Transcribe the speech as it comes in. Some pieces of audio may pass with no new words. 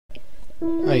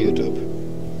Hi YouTube.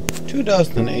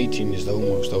 2018 is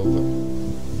almost over,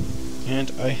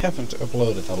 and I haven't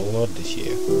uploaded a lot this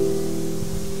year,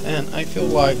 and I feel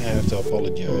like I have to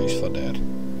apologize for that,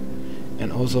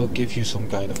 and also give you some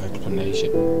kind of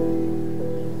explanation.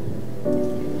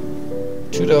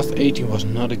 2018 was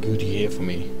not a good year for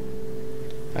me.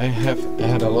 I have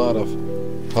had a lot of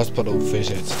hospital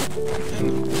visits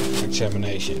and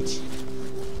examinations.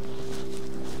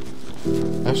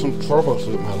 I have some troubles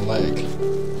with my leg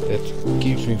that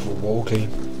keeps me from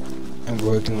walking and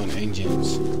working on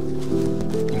engines.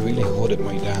 It really holded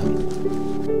me down.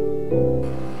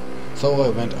 So I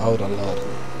went out a lot,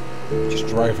 just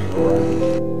driving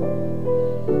around,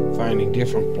 finding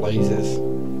different places,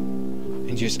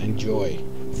 and just enjoy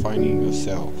finding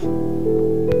yourself.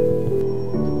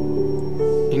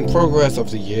 In progress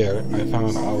of the year, I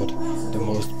found out the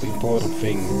most important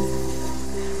thing,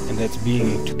 and that's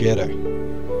being together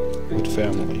with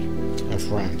family and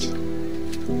friends.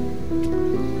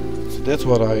 So that's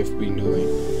what I've been doing.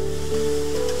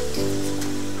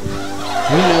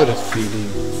 You know that feeling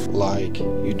like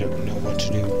you don't know what to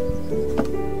do,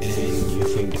 and you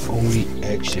think the only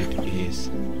exit is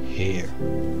here.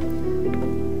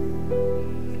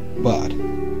 But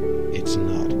it's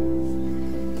not.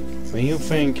 When you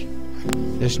think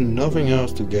there's nothing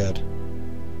else to get,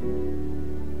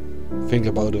 think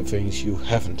about the things you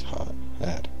haven't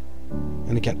had,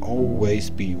 and it can always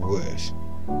be worse.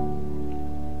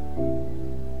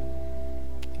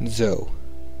 So,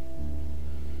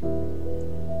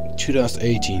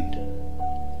 2018,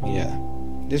 yeah,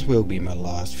 this will be my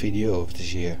last video of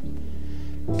this year,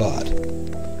 but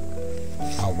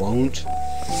I won't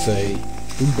say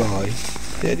goodbye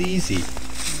that easy.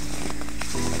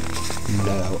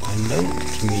 No, I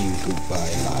don't mean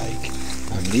goodbye like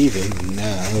I'm leaving.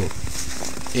 No,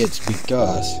 it's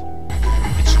because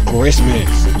it's Christmas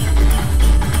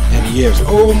and the year is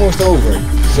almost over,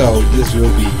 so this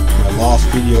will be my last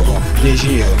video of this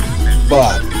year.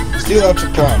 But still up to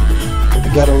come,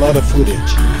 I got a lot of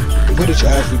footage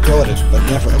I've recorded but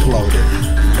never uploaded,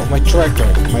 of my tractor,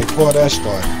 my Ford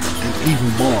Escort, and even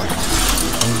more.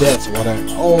 And that's what I'm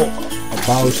all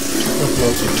about to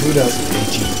upload in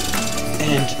 2018.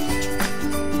 And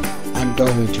I'm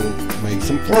going to make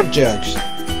some projects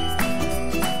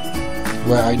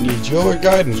where I need your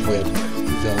guidance with,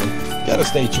 so gotta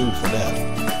stay tuned for that.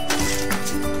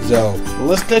 So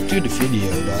let's get to the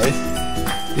video, guys.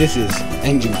 This is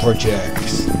Engine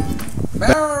Projects.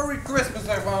 Merry Christmas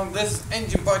everyone, this is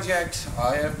Engine Projects.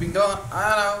 I have been gone,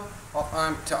 I know, but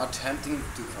I'm attempting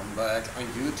to come back on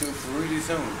YouTube really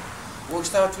soon. We'll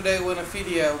start today with a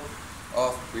video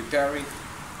of repairing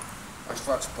a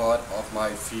structure part of my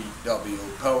VW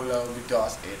Polo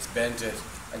because it's bented.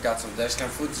 I got some dashcam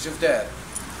footage of that.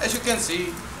 As you can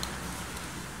see,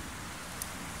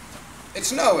 it's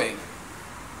snowing.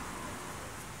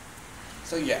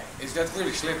 So yeah, it's got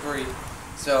really slippery.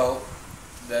 So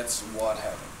that's what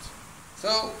happened.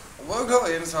 So we'll go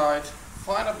inside,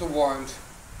 find up the warmth,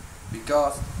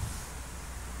 because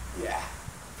yeah,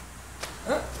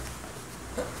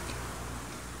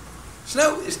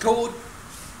 snow is cold.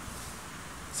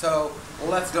 So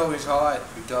let's go inside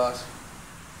because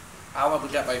I want to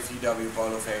get my VW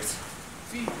Polo fixed.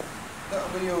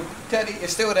 VW Teddy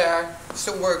is still there,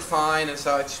 still works fine and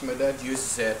such. My dad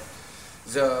uses it.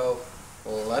 So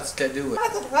let's get do it.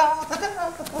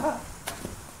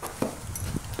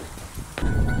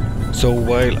 So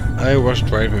while I was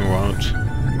driving around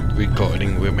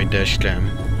recording with my dash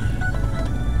cam,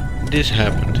 this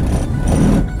happened.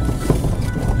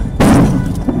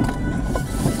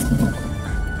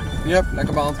 Yep,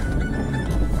 lekker band.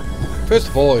 First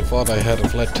of all, I thought I had a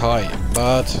flat tire,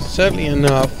 but sadly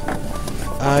enough,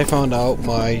 I found out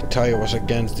my tire was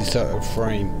against the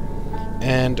frame,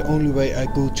 and the only way I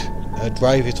could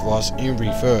drive it was in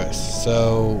reverse,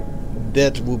 so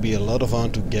that would be a lot of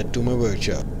fun to get to my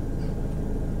workshop.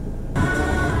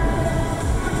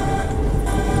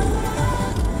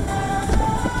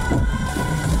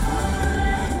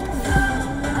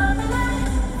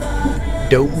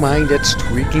 Don't mind that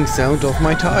squeaking sound of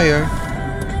my tire.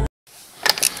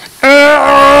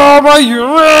 Oh, my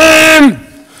rim!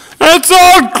 It's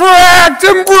all cracked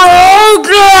and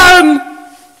broken!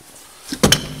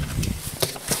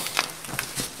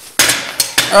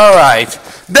 Alright,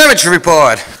 damage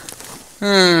report.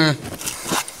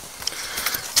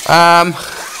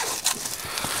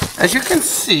 As you can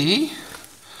see,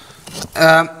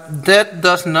 that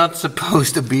does not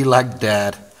supposed to be like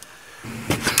that.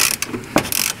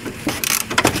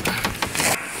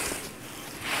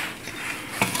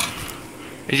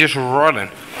 It's just rotten.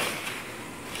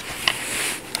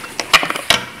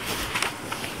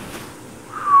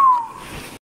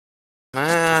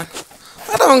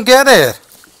 don't get it.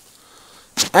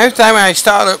 Every time I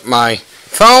start up my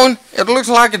phone, it looks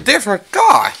like a different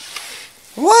car.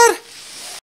 What?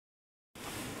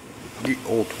 The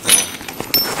old one.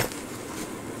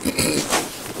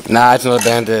 Nah, it's not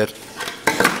dented.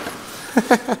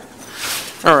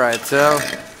 Alright, so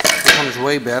this one is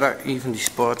way better. Even the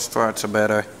sports parts are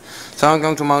better. So I'm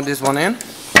going to mount this one in.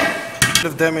 Bit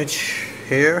of damage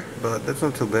here, but that's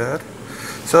not too bad.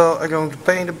 So I'm going to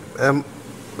paint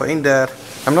that.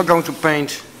 I'm not going to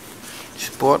paint the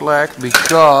sport leg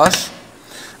because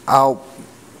I'll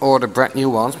order brand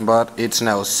new ones, but it's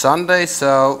now Sunday,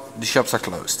 so the shops are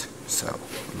closed. So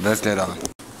let's get on.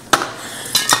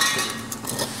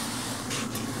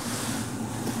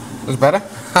 Looks better?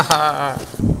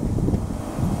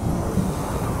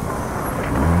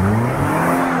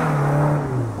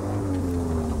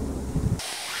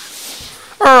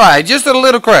 Alright, just a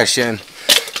little question.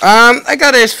 I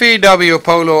got this VW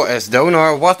Polo as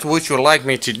donor. What would you like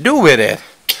me to do with it?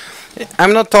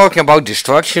 I'm not talking about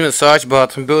destruction and such,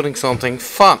 but I'm building something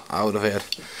fun out of it.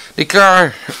 The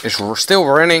car is still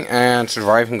running and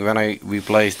surviving when I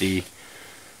replace the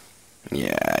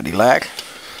leg.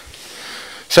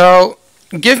 So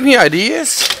give me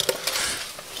ideas.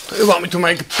 Do you want me to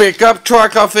make a pickup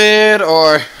truck of it,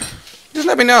 or just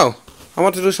let me know. I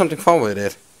want to do something fun with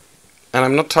it. And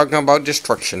I'm not talking about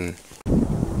destruction.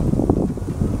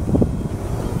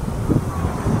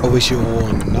 I wish you all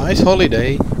a nice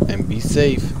holiday and be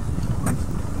safe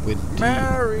with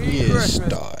the year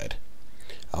start.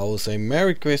 I will say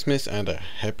Merry Christmas and a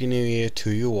Happy New Year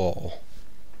to you all.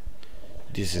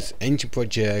 This is Engine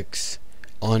Projects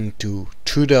on to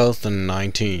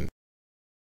 2019.